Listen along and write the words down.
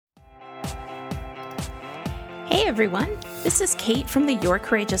Hey everyone, this is Kate from the Your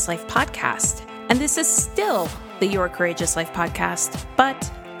Courageous Life podcast, and this is still the Your Courageous Life podcast,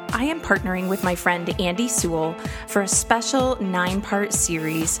 but I am partnering with my friend Andy Sewell for a special 9-part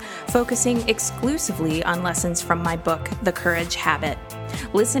series focusing exclusively on lessons from my book, The Courage Habit.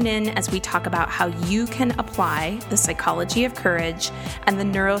 Listen in as we talk about how you can apply the psychology of courage and the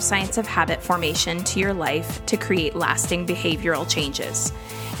neuroscience of habit formation to your life to create lasting behavioral changes.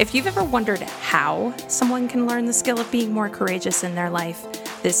 If you've ever wondered how someone can learn the skill of being more courageous in their life,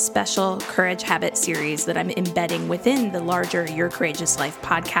 this special Courage Habit series that I'm embedding within the larger Your Courageous Life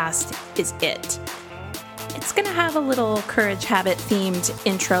podcast is it. It's going to have a little Courage Habit themed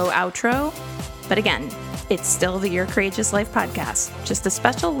intro, outro, but again, it's still the Your Courageous Life podcast, just a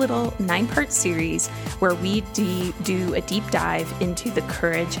special little 9-part series where we do a deep dive into the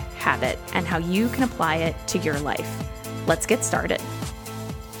Courage Habit and how you can apply it to your life. Let's get started.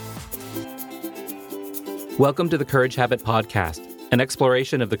 Welcome to the Courage Habit podcast, an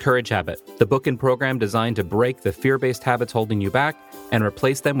exploration of the Courage Habit, the book and program designed to break the fear-based habits holding you back and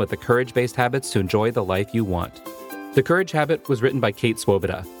replace them with the courage-based habits to enjoy the life you want. The Courage Habit was written by Kate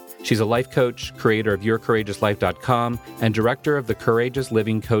Swoboda. She's a life coach, creator of YourCourageousLife.com, and director of the Courageous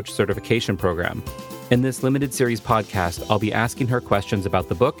Living Coach Certification Program. In this limited series podcast, I'll be asking her questions about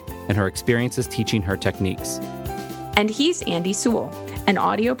the book and her experiences teaching her techniques. And he's Andy Sewell, an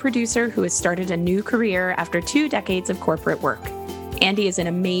audio producer who has started a new career after 2 decades of corporate work. Andy is an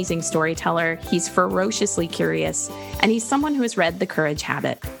amazing storyteller, he's ferociously curious, and he's someone who has read The Courage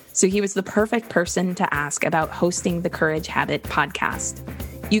Habit. So he was the perfect person to ask about hosting the Courage Habit podcast.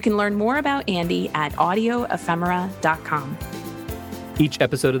 You can learn more about Andy at audioephemera.com. Each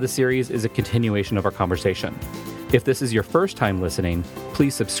episode of the series is a continuation of our conversation. If this is your first time listening,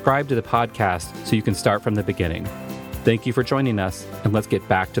 please subscribe to the podcast so you can start from the beginning. Thank you for joining us, and let's get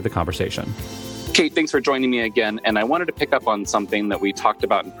back to the conversation. Kate, thanks for joining me again. And I wanted to pick up on something that we talked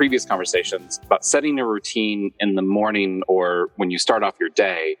about in previous conversations about setting a routine in the morning or when you start off your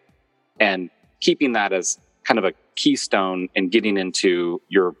day and keeping that as kind of a keystone in getting into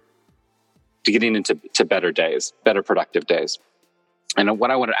better days, better productive days. And what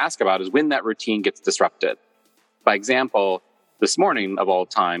I want to ask about is when that routine gets disrupted. By example, this morning of all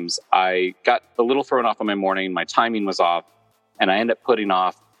times, I got a little thrown off on my morning. My timing was off, and I ended up putting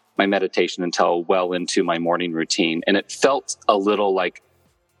off my meditation until well into my morning routine. And it felt a little like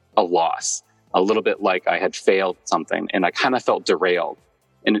a loss, a little bit like I had failed something, and I kind of felt derailed.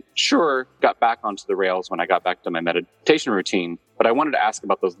 And it sure got back onto the rails when I got back to my meditation routine. But I wanted to ask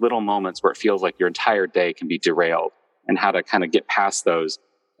about those little moments where it feels like your entire day can be derailed and how to kind of get past those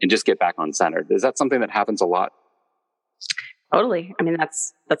and just get back on centered. Is that something that happens a lot? Totally. I mean,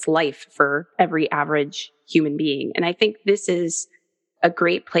 that's life for every average human being. And I think this is a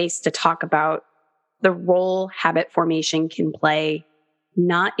great place to talk about the role habit formation can play,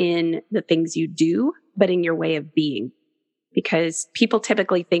 not in the things you do, but in your way of being. Because people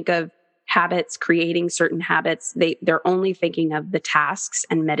typically think of habits, creating certain habits, they're only thinking of the tasks,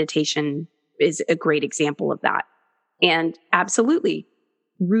 and meditation is a great example of that. And absolutely,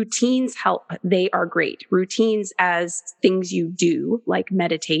 routines help. They are great. Routines as things you do, like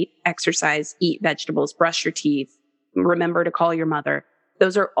meditate, exercise, eat vegetables, brush your teeth, remember to call your mother.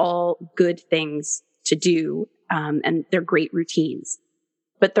 Those are all good things to do, and they're great routines.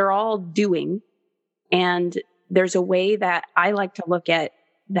 But they're all doing, and there's a way that I like to look at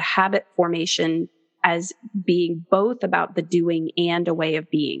the habit formation as being both about the doing and a way of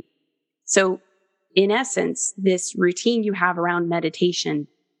being. So in essence, this routine you have around meditation,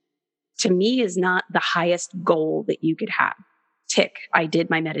 to me, is not the highest goal that you could have. Tick, I did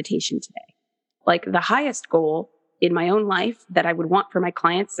my meditation today. Like the highest goal in my own life that I would want for my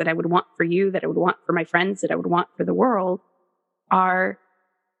clients, that I would want for you, that I would want for my friends, that I would want for the world are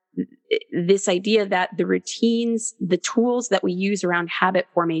this idea that the routines, the tools that we use around habit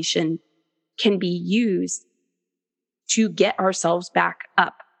formation can be used to get ourselves back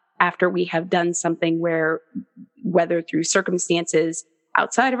up after we have done something where, whether through circumstances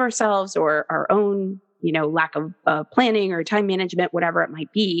outside of ourselves or our own, lack of planning or time management, whatever it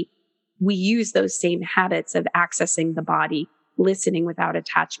might be, we use those same habits of accessing the body, listening without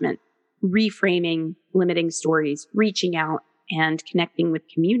attachment, reframing limiting stories, reaching out and connecting with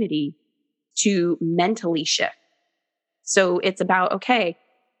community to mentally shift. So it's about, okay,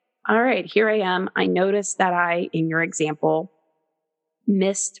 all right, here I am. I noticed that I, in your example,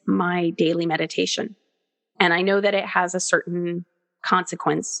 missed my daily meditation. And I know that it has a certain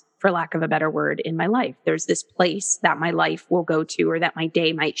consequence, for lack of a better word, in my life. There's this place that my life will go to, or that my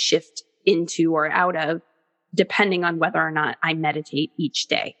day might shift into or out of, depending on whether or not I meditate each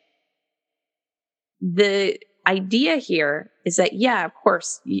day. The idea here is that, yeah, of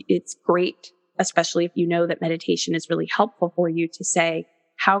course, it's great, especially if you know that meditation is really helpful for you, to say,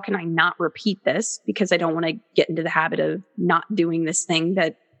 how can I not repeat this? Because I don't want to get into the habit of not doing this thing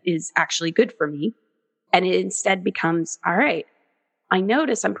that is actually good for me. And it instead becomes, all right, I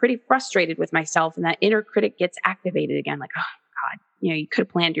notice I'm pretty frustrated with myself, and that inner critic gets activated again. Like, oh God, you could have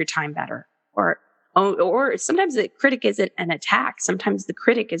planned your time better. Or sometimes the critic isn't an attack. Sometimes the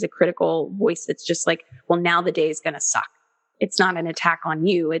critic is a critical voice that's just like, well, now the day is going to suck. It's not an attack on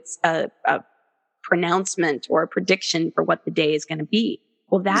you. It's a pronouncement or a prediction for what the day is going to be.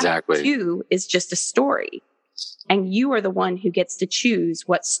 Well, that Exactly. too is just a story. And you are the one who gets to choose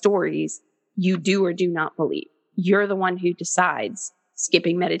what stories you do or do not believe. You're the one who decides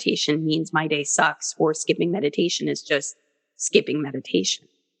skipping meditation means my day sucks, or skipping meditation is just skipping meditation.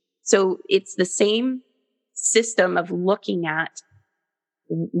 So it's the same system of looking at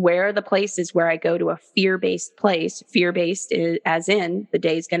where are the places where I go to a fear-based place. Fear-based is, as in, the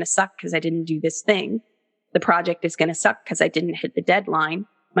day is going to suck because I didn't do this thing. The project is going to suck because I didn't hit the deadline.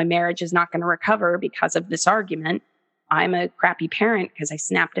 My marriage is not going to recover because of this argument. I'm a crappy parent because I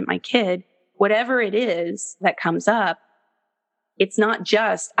snapped at my kid. Whatever it is that comes up, it's not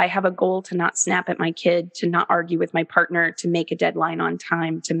just, I have a goal to not snap at my kid, to not argue with my partner, to make a deadline on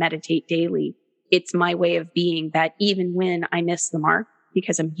time, to meditate daily. It's my way of being that even when I miss the mark,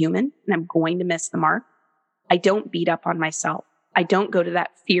 because I'm human and I'm going to miss the mark, I don't beat up on myself. I don't go to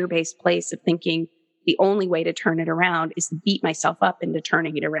that fear-based place of thinking the only way to turn it around is to beat myself up into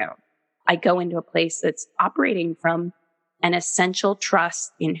turning it around. I go into a place that's operating from an essential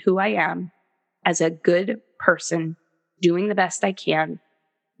trust in who I am as a good person, doing the best I can,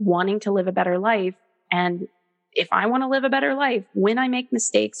 wanting to live a better life. And if I want to live a better life, when I make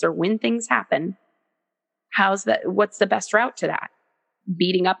mistakes or when things happen, what's the best route to that?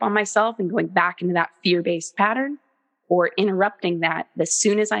 Beating up on myself and going back into that fear-based pattern, or interrupting that as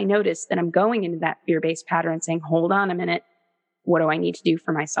soon as I notice that I'm going into that fear-based pattern and saying, hold on a minute, what do I need to do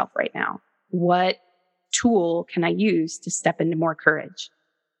for myself right now? What tool can I use to step into more courage?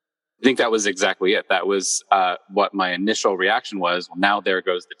 I think that was exactly it. That was what my initial reaction was. Well, now there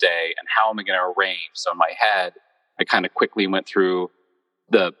goes the day, and how am I going to arrange? So in my head, I kind of quickly went through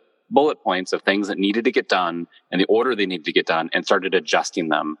the bullet points of things that needed to get done and the order they needed to get done, and started adjusting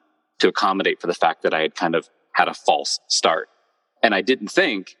them to accommodate for the fact that I had kind of had a false start. And I didn't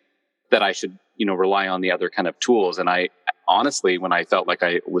think that I should, rely on the other kind of tools. And I honestly, when I felt like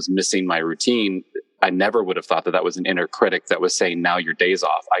I was missing my routine, I never would have thought that was an inner critic that was saying, now your day's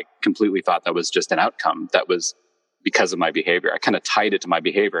off. I completely thought that was just an outcome that was because of my behavior. I kind of tied it to my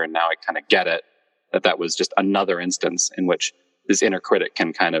behavior, and now I kind of get it, that was just another instance in which this inner critic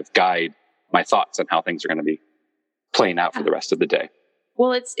can kind of guide my thoughts on how things are going to be playing out for the rest of the day.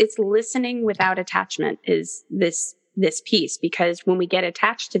 Well, it's listening without attachment is this piece, because when we get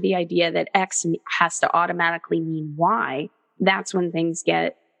attached to the idea that X has to automatically mean Y, that's when things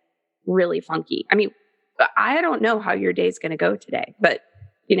get really funky. I mean, I don't know how your day's going to go today, but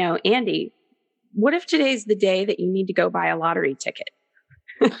Andy, what if today's the day that you need to go buy a lottery ticket?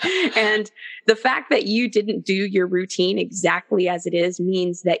 And the fact that you didn't do your routine exactly as it is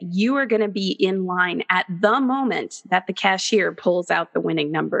means that you are going to be in line at the moment that the cashier pulls out the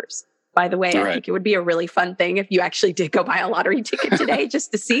winning numbers. By the way, I think it would be a really fun thing if you actually did go buy a lottery ticket today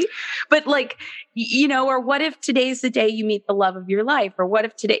just to see. But or what if today's the day you meet the love of your life? Or what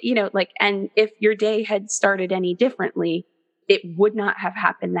if today, and if your day had started any differently, it would not have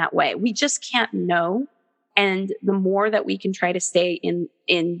happened that way. We just can't know. And the more that we can try to stay in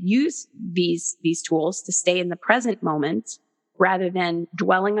use these tools to stay in the present moment, rather than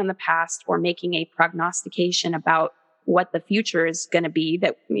dwelling on the past or making a prognostication about what the future is going to be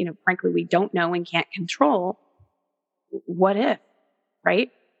that, frankly, we don't know and can't control. What if,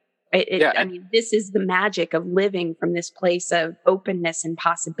 right? I mean, this is the magic of living from this place of openness and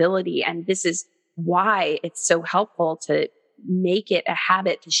possibility. And this is why it's so helpful to make it a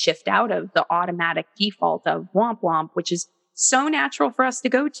habit to shift out of the automatic default of womp womp, which is so natural for us to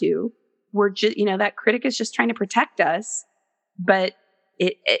go to. We're just, that critic is just trying to protect us, but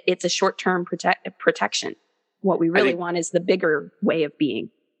it's a short-term protection. What we really want is the bigger way of being.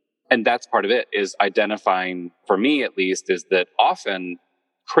 And that's part of it, is identifying, for me at least, is that often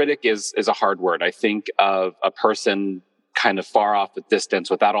critic is a hard word. I think of a person kind of far off at distance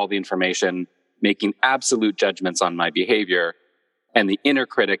without all the information, making absolute judgments on my behavior, and the inner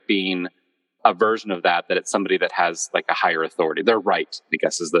critic being a version of that it's somebody that has like a higher authority. They're right, I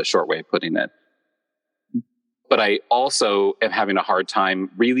guess is the short way of putting it. But I also am having a hard time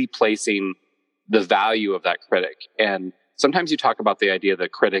really placing the value of that critic. And sometimes you talk about the idea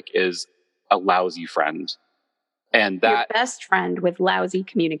that critic is a lousy friend. And Your that, best friend with lousy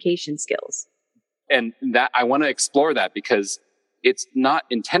communication skills. and that I want to explore that, because it's not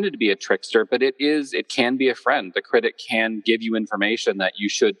intended to be a trickster, but it can be a friend. The critic can give you information that you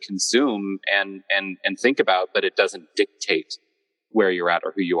should consume and think about, but it doesn't dictate where you're at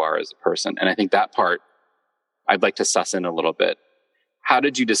or who you are as a person. And I think that part I'd like to suss in a little bit. How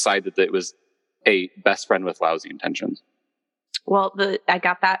did you decide that it was a best friend with lousy intentions? Well, I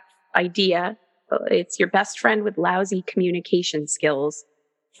got that idea. It's your best friend with lousy communication skills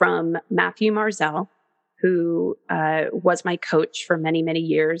from Matthew Marzell, who was my coach for many, many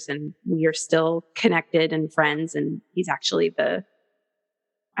years. And we are still connected and friends. And he's actually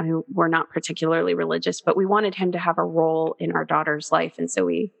we're not particularly religious, but we wanted him to have a role in our daughter's life. And so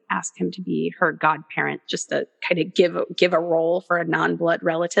we asked him to be her godparent, just to kind of give a role for a non-blood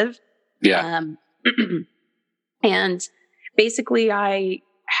relative. Yeah. And basically I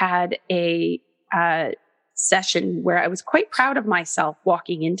had a session where I was quite proud of myself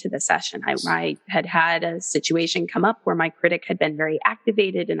walking into the session. I had a situation come up where my critic had been very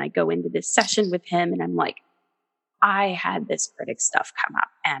activated, and I go into this session with him and I'm like, I had this critic stuff come up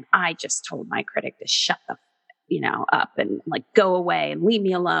and I just told my critic to shut the, up and like go away and leave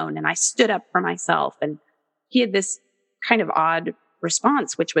me alone. And I stood up for myself, and he had this kind of odd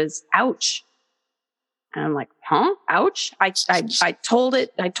response, which was, ouch. And I'm like, huh? Ouch. I told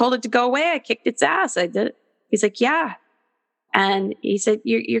it to go away. I kicked its ass. I did it. He's like, yeah. And he said,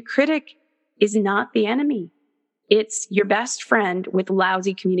 your critic is not the enemy. It's your best friend with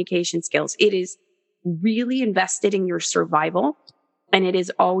lousy communication skills. It is really invested in your survival, and it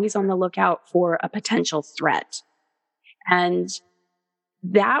is always on the lookout for a potential threat. And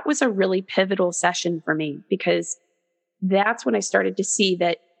that was a really pivotal session for me, because that's when I started to see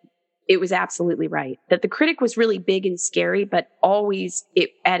that it was absolutely right, that the critic was really big and scary, but always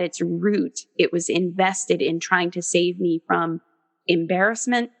at its root, it was invested in trying to save me from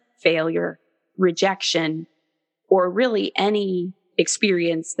embarrassment, failure, rejection, or really any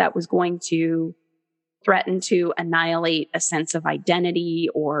experience that was going to threaten to annihilate a sense of identity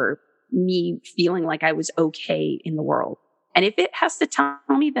or me feeling like I was okay in the world. And if it has to tell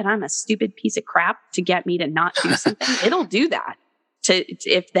me that I'm a stupid piece of crap to get me to not do something, it'll do that.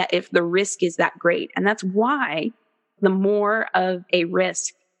 If the risk is that great. And that's why the more of a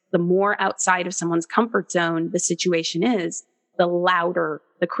risk, the more outside of someone's comfort zone the situation is, the louder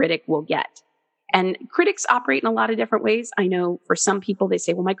the critic will get. And critics operate in a lot of different ways. I know for some people, they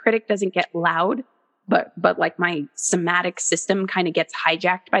say, well, my critic doesn't get loud, but like my somatic system kind of gets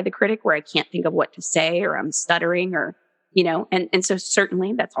hijacked by the critic, where I can't think of what to say, or I'm stuttering, or, and so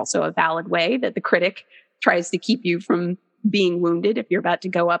certainly that's also a valid way that the critic tries to keep you from being wounded. If you're about to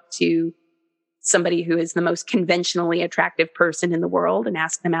go up to somebody who is the most conventionally attractive person in the world and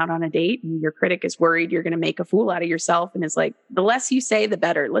ask them out on a date, and your critic is worried you're going to make a fool out of yourself and is like, the less you say, the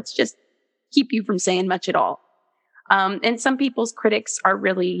better. Let's just keep you from saying much at all. And some people's critics are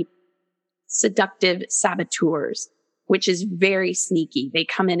really seductive saboteurs, which is very sneaky. They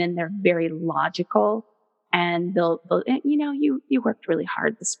come in and they're very logical, and they'll you worked really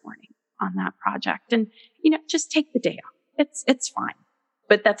hard this morning on that project, and just take the day off. It's fine.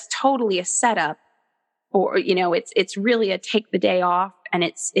 But that's totally a setup, or it's really a take the day off, and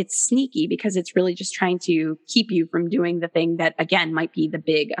it's sneaky because it's really just trying to keep you from doing the thing that, again, might be the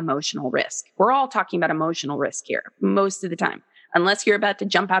big emotional risk. We're all talking about emotional risk here most of the time, unless you're about to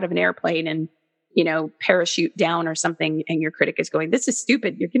jump out of an airplane and parachute down or something, and your critic is going, this is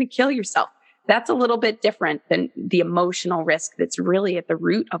stupid, you're going to kill yourself. That's a little bit different than the emotional risk that's really at the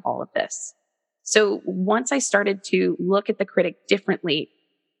root of all of this. So once I started to look at the critic differently,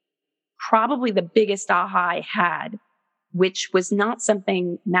 probably the biggest aha I had, which was not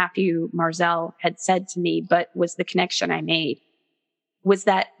something Matthew Marzell had said to me, but was the connection I made, was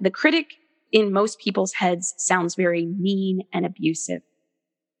that the critic in most people's heads sounds very mean and abusive.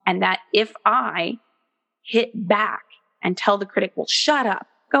 And that if I hit back and tell the critic, well, shut up,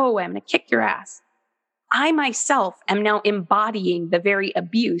 go away, I'm going to kick your ass, I myself am now embodying the very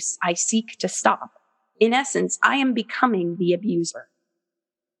abuse I seek to stop. In essence, I am becoming the abuser.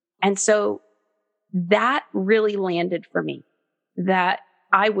 And so that really landed for me, that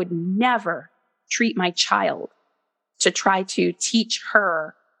I would never treat my child to try to teach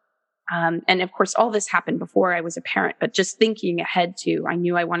her. And of course, all this happened before I was a parent, but just thinking ahead to, I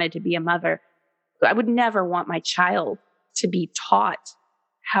knew I wanted to be a mother. I would never want my child to be taught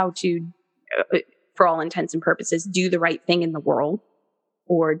how to, for all intents and purposes, do the right thing in the world,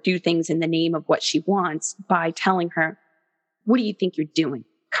 or do things in the name of what she wants, by telling her, what do you think you're doing?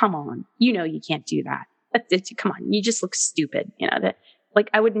 Come on. You can't do that. Come on. You just look stupid.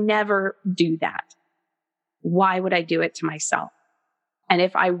 I would never do that. why would I do it to myself? And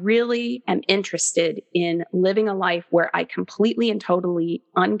if I really am interested in living a life where I completely and totally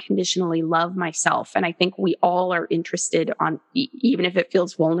unconditionally love myself, and I think we all are interested on, even if it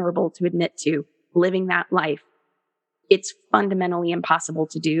feels vulnerable to admit to, living that life, it's fundamentally impossible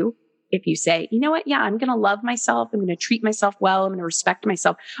to do if you say, you know what? Yeah, I'm going to love myself. I'm going to treat myself well. I'm going to respect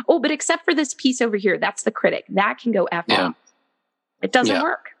myself. Oh, but except for this piece over here, that's the critic. That can go F off. It doesn't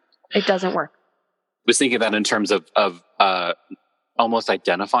work. It doesn't work. I was thinking that in terms of almost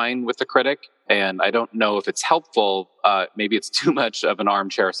identifying with the critic. And I don't know if it's helpful. Maybe it's too much of an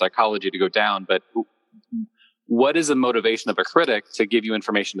armchair psychology to go down, but what is the motivation of a critic to give you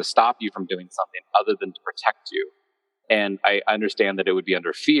information to stop you from doing something other than to protect you? And I understand that it would be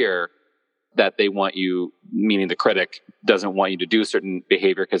under fear that they want you, meaning the critic doesn't want you to do certain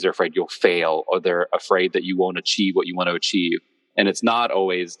behavior because they're afraid you'll fail, or they're afraid that you won't achieve what you want to achieve. And it's not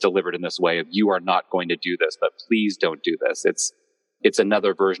always delivered in this way of, you are not going to do this, but please don't do this. It's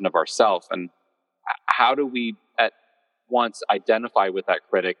another version of ourself. And how do we at once identify with that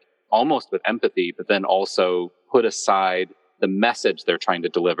critic almost with empathy, but then also put aside the message they're trying to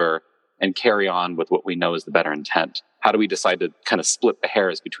deliver and carry on with what we know is the better intent? How do we decide to kind of split the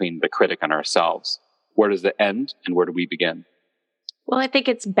hairs between the critic and ourselves? Where does it end and where do we begin? Well, I think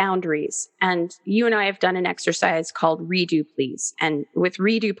it's boundaries. And you and I have done an exercise called Redo Please. And with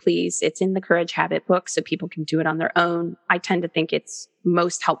Redo Please, it's in the Courage Habit book, so people can do it on their own. I tend to think it's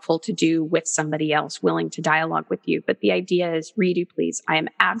most helpful to do with somebody else willing to dialogue with you. But the idea is Redo Please. I am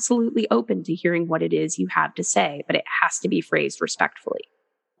absolutely open to hearing what it is you have to say, but it has to be phrased respectfully.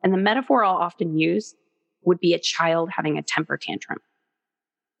 And the metaphor I'll often use would be a child having a temper tantrum.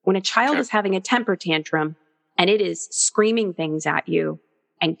 When a child is having a temper tantrum, and it is screaming things at you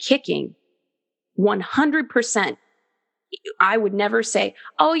and kicking, 100%, I would never say,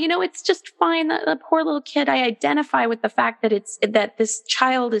 oh, it's just fine. The poor little kid. I identify with the fact that this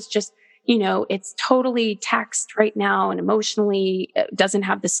child is just, it's totally taxed right now and emotionally doesn't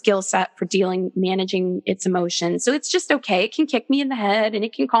have the skill set for managing its emotions. So it's just okay. It can kick me in the head and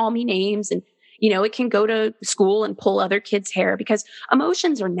it can call me names and, it can go to school and pull other kids' hair, because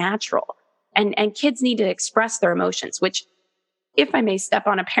emotions are natural. And kids need to express their emotions, which, if I may step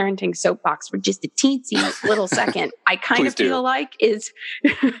on a parenting soapbox for just a teensy little second, I kind of feel like is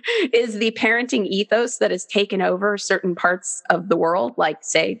the parenting ethos that has taken over certain parts of the world, like,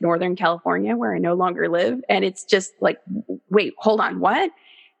 say, Northern California, where I no longer live. And it's just like, wait, hold on, what?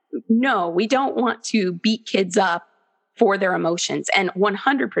 No, we don't want to beat kids up for their emotions. And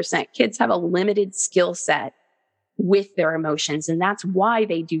 100% kids have a limited skill set with their emotions. And that's why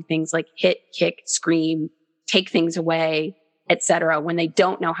they do things like hit, kick, scream, take things away, etc., when they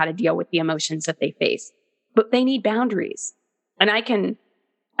don't know how to deal with the emotions that they face. But they need boundaries. And I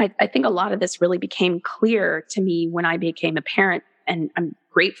think a lot of this really became clear to me when I became a parent. And I'm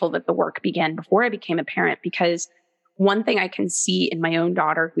grateful that the work began before I became a parent, because one thing I can see in my own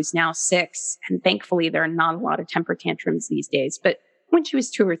daughter, who's now 6, and thankfully there are not a lot of temper tantrums these days, but when she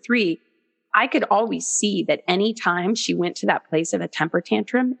was 2 or 3, I could always see that any time she went to that place of a temper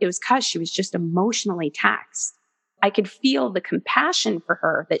tantrum, it was because she was just emotionally taxed. I could feel the compassion for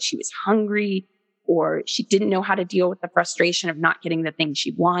her, that she was hungry or she didn't know how to deal with the frustration of not getting the thing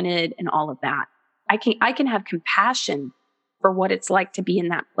she wanted and all of that. I can have compassion for what it's like to be in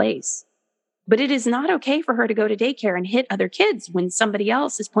that place. But it is not okay for her to go to daycare and hit other kids when somebody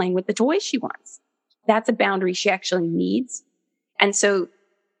else is playing with the toys she wants. That's a boundary she actually needs. And so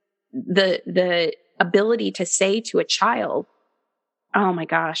the ability to say to a child, oh my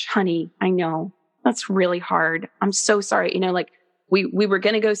gosh, honey, I know that's really hard. I'm so sorry. We were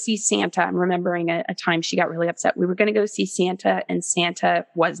going to go see Santa. I'm remembering a time she got really upset. We were going to go see Santa and Santa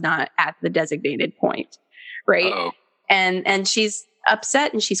was not at the designated point. Right. Uh-oh. And she's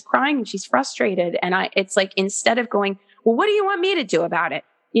upset and she's crying and she's frustrated. And it's like, instead of going, well, what do you want me to do about it?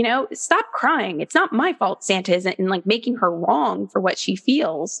 Stop crying. It's not my fault Santa isn't, and like making her wrong for what she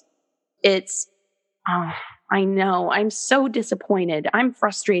feels. It's, oh, I know. I'm so disappointed. I'm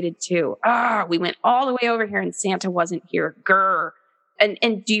frustrated too. We went all the way over here and Santa wasn't here. Grr.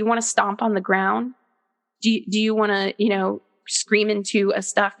 And do you want to stomp on the ground? Do you want to, scream into a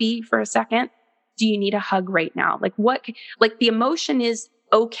stuffy for a second? Do you need a hug right now? The emotion is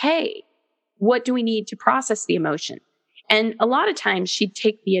okay. What do we need to process the emotion? And a lot of times she'd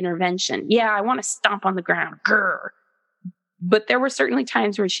take the intervention. Yeah, I want to stomp on the ground. Grr. But there were certainly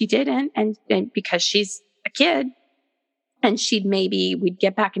times where she didn't. And because she's a kid, and we'd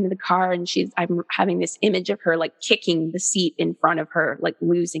get back into the car and I'm having this image of her like kicking the seat in front of her, like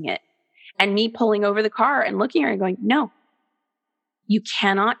losing it. And me pulling over the car and looking at her and going, no, you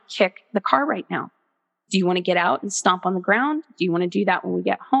cannot kick the car right now. Do you want to get out and stomp on the ground? Do you want to do that when we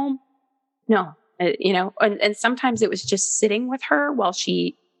get home? No, and sometimes it was just sitting with her while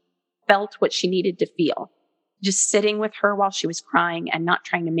she felt what she needed to feel, just sitting with her while she was crying and not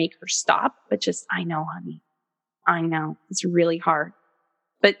trying to make her stop, but just, I know, honey, I know it's really hard.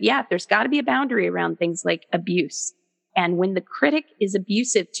 But yeah, there's got to be a boundary around things like abuse. And when the critic is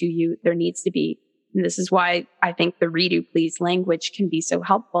abusive to you, there needs to be, and this is why I think the redo please language can be so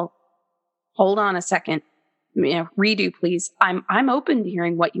helpful. Hold on a second. Redo please. I'm open to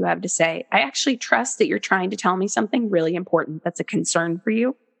hearing what you have to say. I actually trust that you're trying to tell me something really important that's a concern for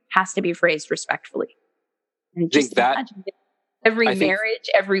you. Has to be phrased respectfully. And just imagine every marriage,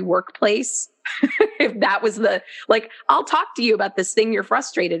 every workplace, if that was I'll talk to you about this thing you're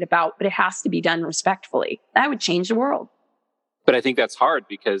frustrated about, but it has to be done respectfully. That would change the world. But I think that's hard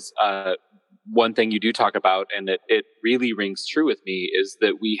because one thing you do talk about, and it really rings true with me, is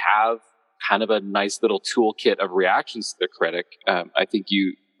that we have kind of a nice little toolkit of reactions to the critic. I think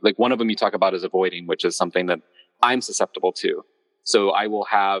one of them you talk about is avoiding, which is something that I'm susceptible to. So I will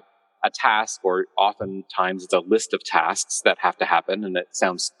have a task, or oftentimes it's a list of tasks that have to happen, and it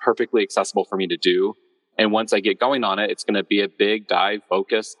sounds perfectly accessible for me to do. And once I get going on it, it's going to be a big dive,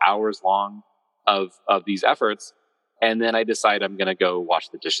 focus, hours long of these efforts. And then I decide I'm going to go wash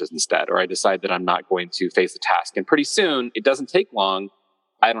the dishes instead, or I decide that I'm not going to face the task. And pretty soon, it doesn't take long.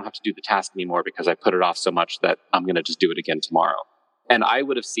 I don't have to do the task anymore because I put it off so much that I'm going to just do it again tomorrow. And I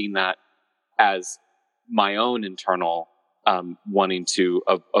would have seen that as my own internal wanting to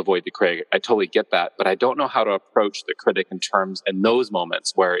avoid the critic. I totally get that, but I don't know how to approach the critic in those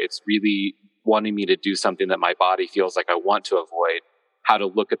moments where it's really wanting me to do something that my body feels like I want to avoid, how to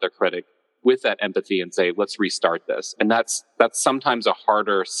look at the critic with that empathy and say, let's restart this. And that's sometimes a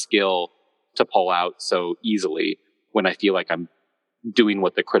harder skill to pull out so easily when I feel like I'm doing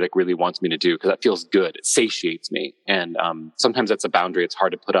what the critic really wants me to do, because that feels good. It satiates me. And sometimes that's a boundary it's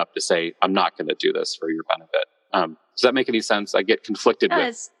hard to put up, to say, I'm not going to do this for your benefit. Does that make any sense? I get conflicted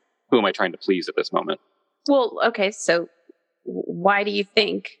with who am I trying to please at this moment? Well, okay. So why do you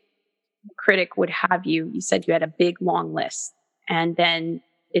think the critic would have you? You said you had a big, long list, and then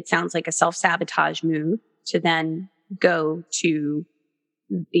it sounds like a self-sabotage move to then go to,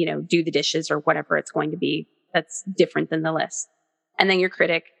 do the dishes or whatever it's going to be that's different than the list. And then your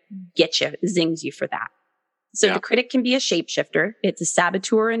critic gets you, zings you for that. So The critic can be a shapeshifter. It's a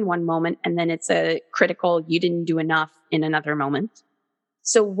saboteur in one moment, and then it's a critical, you didn't do enough in another moment.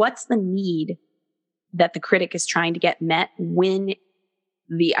 So what's the need that the critic is trying to get met when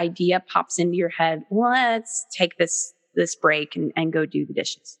the idea pops into your head? Let's take this break and go do the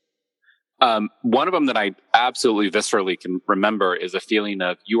dishes. One of them that I absolutely viscerally can remember is a feeling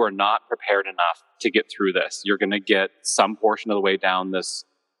of, you are not prepared enough to get through this. You're going to get some portion of the way down this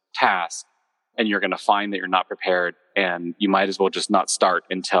task, and you're going to find that you're not prepared, and you might as well just not start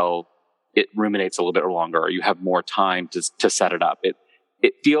until it ruminates a little bit longer, or you have more time to set it up.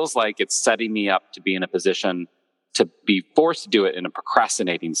 It feels like it's setting me up to be in a position to be forced to do it in a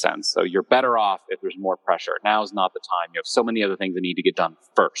procrastinating sense. So you're better off if there's more pressure. Now is not the time. You have so many other things that need to get done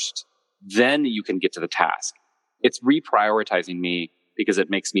first. Then you can get to the task. It's reprioritizing me because it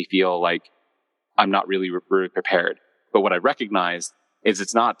makes me feel like I'm not really prepared. But what I recognize is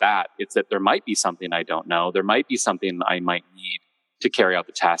it's not that. It's that there might be something I don't know. There might be something I might need to carry out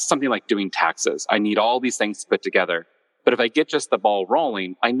the task. Something like doing taxes. I need all these things to put together. But if I get just the ball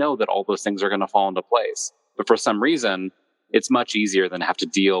rolling, I know that all those things are going to fall into place. But for some reason, it's much easier than have to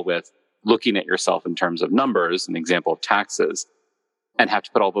deal with looking at yourself in terms of numbers, an example of taxes, and have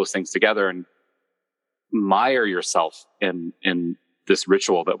to put all those things together and mire yourself in this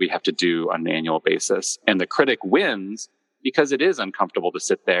ritual that we have to do on an annual basis. And the critic wins because it is uncomfortable to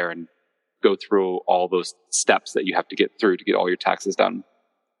sit there and go through all those steps that you have to get through to get all your taxes done.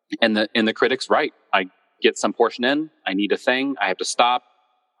 And the critic's right. I get some portion in, I need a thing, I have to stop.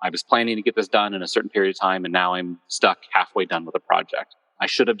 I was planning to get this done in a certain period of time, and now I'm stuck halfway done with a project. I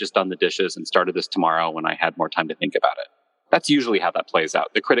should have just done the dishes and started this tomorrow when I had more time to think about it. That's usually how that plays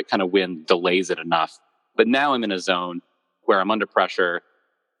out. The critic kind of delays it enough. But now I'm in a zone where I'm under pressure.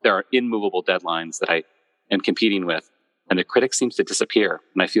 There are immovable deadlines that I am competing with, and the critic seems to disappear.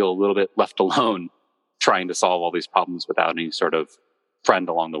 And I feel a little bit left alone trying to solve all these problems without any sort of friend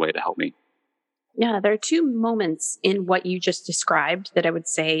along the way to help me. Yeah, there are two moments in what you just described that I would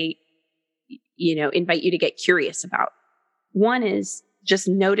say, invite you to get curious about. One is just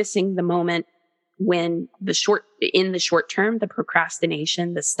noticing the moment when in the short term, the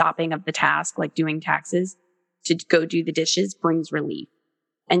procrastination, the stopping of the task, like doing taxes to go do the dishes, brings relief.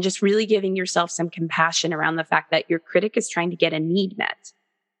 And just really giving yourself some compassion around the fact that your critic is trying to get a need met.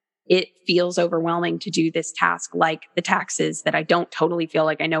 it feels overwhelming to do this task like the taxes that I don't totally feel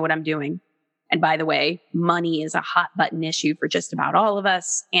like I know what I'm doing. And by the way, money is a hot button issue for just about all of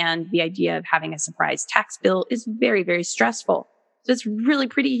us. And the idea of having a surprise tax bill is very, very stressful. So it's really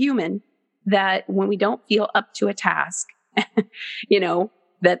pretty human that when we don't feel up to a task,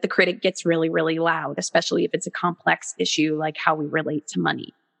 that the critic gets really, really loud, especially if it's a complex issue like how we relate to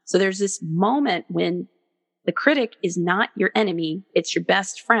money. So there's this moment when the critic is not your enemy. It's your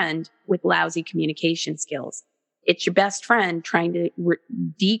best friend with lousy communication skills. It's your best friend trying to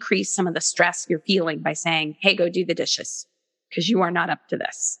decrease some of the stress you're feeling by saying, hey, go do the dishes because you are not up to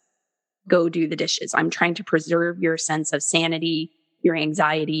this. Go do the dishes. I'm trying to preserve your sense of sanity, your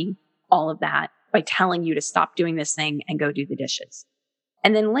anxiety, all of that by telling you to stop doing this thing and go do the dishes.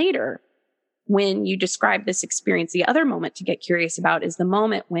 And then later, when you describe this experience, the other moment to get curious about is the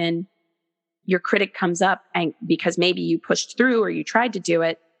moment when your critic comes up and because maybe you pushed through or you tried to do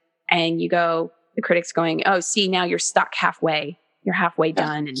it and you go, the critic's going, oh, see, now you're stuck halfway. You're halfway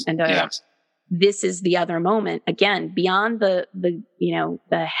done. This is the other moment, again, beyond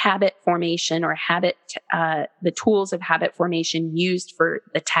the habit formation or the tools of habit formation used for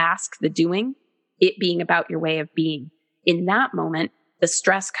the task, the doing, it being about your way of being. In that moment, the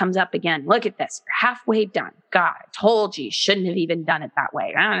stress comes up again. Look at this. You're halfway done. God, I told you shouldn't have even done it that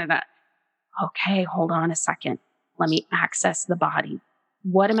way. Okay, hold on a second. Let me access the body.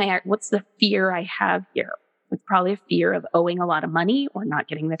 What's the fear I have here? It's probably a fear of owing a lot of money or not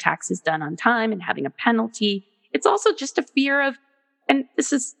getting the taxes done on time and having a penalty. It's also just a fear of, and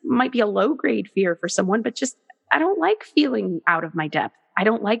might be a low grade fear for someone, but just, I don't like feeling out of my depth. I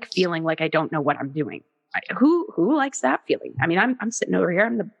don't like feeling like I don't know what I'm doing. Who likes that feeling? I mean, I'm sitting over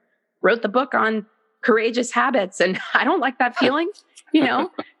here. Wrote the book on courageous habits, and I don't like that feeling.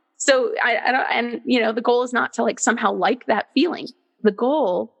 So the goal is not to somehow like that feeling. The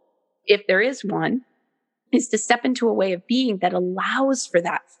goal, if there is one, is to step into a way of being that allows for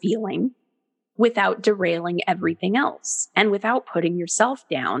that feeling without derailing everything else and without putting yourself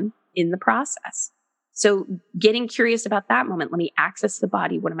down in the process. So getting curious about that moment. Let me access the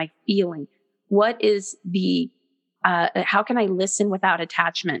body. What am I feeling? What is how can I listen without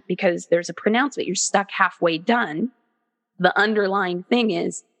attachment? Because there's a pronouncement. You're stuck halfway done. The underlying thing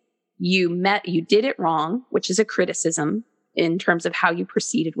is you did it wrong, which is a criticism in terms of how you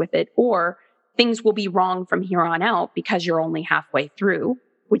proceeded with it, or things will be wrong from here on out because you're only halfway through,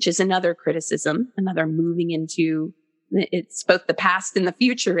 which is another criticism, another moving into, it's both the past and the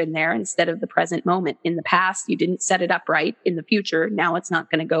future in there instead of the present moment. In the past, you didn't set it up right. In the future, now it's not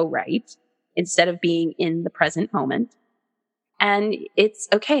going to go right instead of being in the present moment. And it's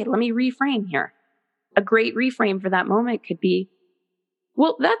okay. Let me reframe here. A great reframe for that moment could be,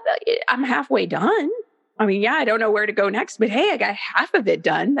 well, I'm halfway done. I mean, yeah, I don't know where to go next, but hey, I got half of it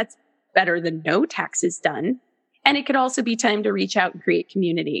done. That's better than no taxes done. And it could also be time to reach out and create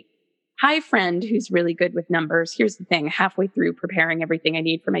community. Hi, friend who's really good with numbers. Here's the thing. Halfway through preparing everything I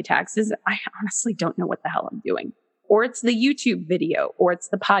need for my taxes, I honestly don't know what the hell I'm doing. Or it's the YouTube video, or it's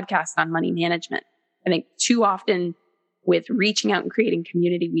the podcast on money management. I think too often with reaching out and creating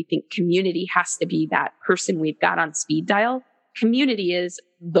community, we think community has to be that person we've got on speed dial. Community is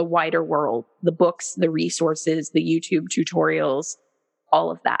the wider world, the books, the resources, the YouTube tutorials,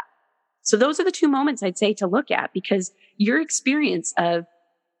 all of that. So those are the two moments I'd say to look at, because your experience of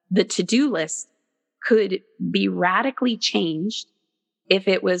the to-do list could be radically changed if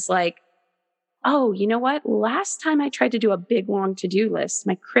it was like, oh, you know what? Last time I tried to do a big, long to-do list,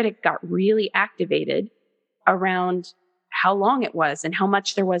 my critic got really activated around how long it was and how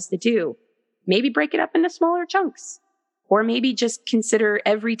much there was to do. Maybe break it up into smaller chunks. Or maybe just consider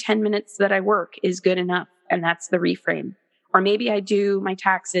every 10 minutes that I work is good enough. And that's the reframe. Or maybe I do my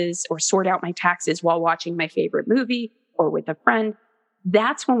taxes or sort out my taxes while watching my favorite movie or with a friend.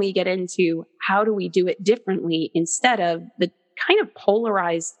 That's when we get into how do we do it differently instead of the kind of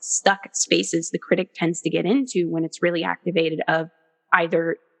polarized, stuck spaces the critic tends to get into when it's really activated of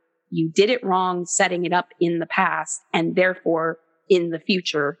either you did it wrong, setting it up in the past, and therefore in the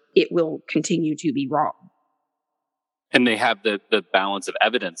future, it will continue to be wrong. And they have the balance of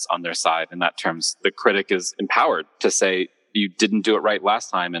evidence on their side. In that terms, the critic is empowered to say, you didn't do it right last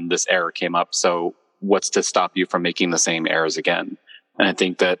time and this error came up. So what's to stop you from making the same errors again? And I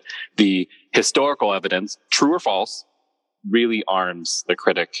think that the historical evidence, true or false, really arms the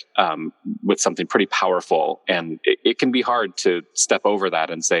critic with something pretty powerful. And it can be hard to step over that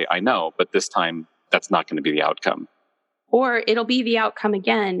and say, I know, but this time that's not going to be the outcome. Or it'll be the outcome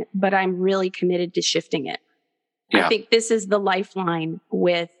again, but I'm really committed to shifting it. Yeah. I think this is the lifeline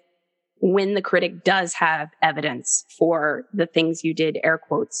with when the critic does have evidence for the things you did, air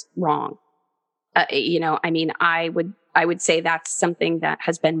quotes, wrong. I would say that's something that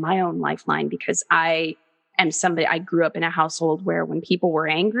has been my own lifeline, because I grew up in a household where when people were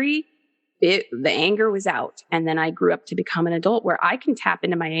angry, the anger was out. And then I grew up to become an adult where I can tap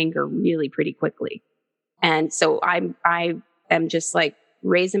into my anger really pretty quickly. And so I am just like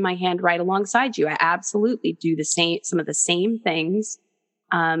raising my hand right alongside you. I absolutely do some of the same things.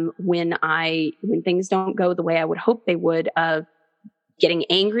 When things don't go the way I would hope they would, of getting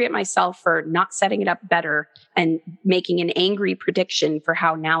angry at myself for not setting it up better and making an angry prediction for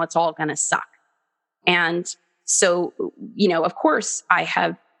how now it's all going to suck. And so, of course I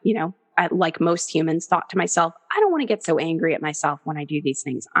have, like most humans, thought to myself, I don't want to get so angry at myself when I do these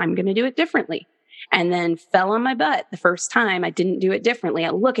things. I'm going to do it differently. And then fell on my butt the first time I didn't do it differently.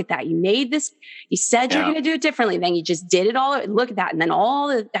 Look at that. You made this, you said you're going to do it differently. Then you just did it all. Look at that. And then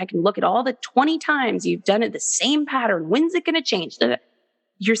I can look at all the 20 times you've done it, the same pattern. When's it going to change?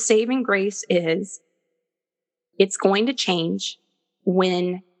 Your saving grace is it's going to change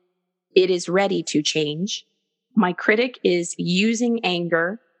when it is ready to change. My critic is using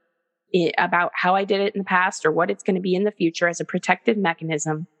anger about how I did it in the past or what it's going to be in the future as a protective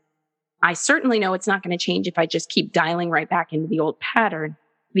mechanism. I certainly know it's not going to change if I just keep dialing right back into the old pattern.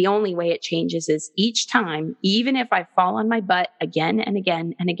 The only way it changes is each time, even if I fall on my butt again and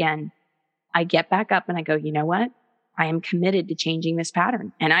again and again, I get back up and I go, you know what? I am committed to changing this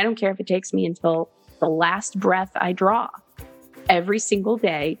pattern. And I don't care if it takes me until the last breath I draw. Every single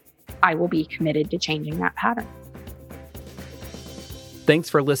day, I will be committed to changing that pattern. Thanks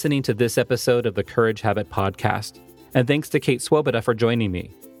for listening to this episode of the Courage Habit podcast. And thanks to Kate Swoboda for joining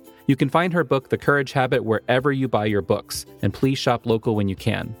me. You can find her book, The Courage Habit, wherever you buy your books, and please shop local when you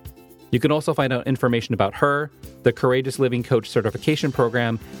can. You can also find out information about her, the Courageous Living Coach certification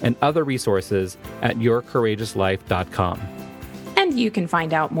program, and other resources at yourcourageouslife.com. And you can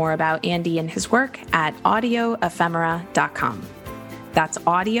find out more about Andy and his work at audioephemera.com. That's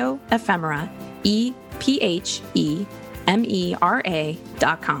Audio Ephemera,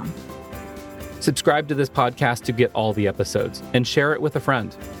 EPHEMERA.com. Subscribe to this podcast to get all the episodes, and share it with a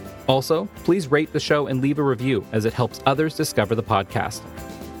friend. Also, please rate the show and leave a review, as it helps others discover the podcast.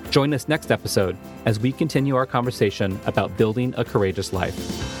 Join us next episode as we continue our conversation about building a courageous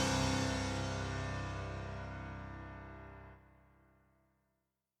life.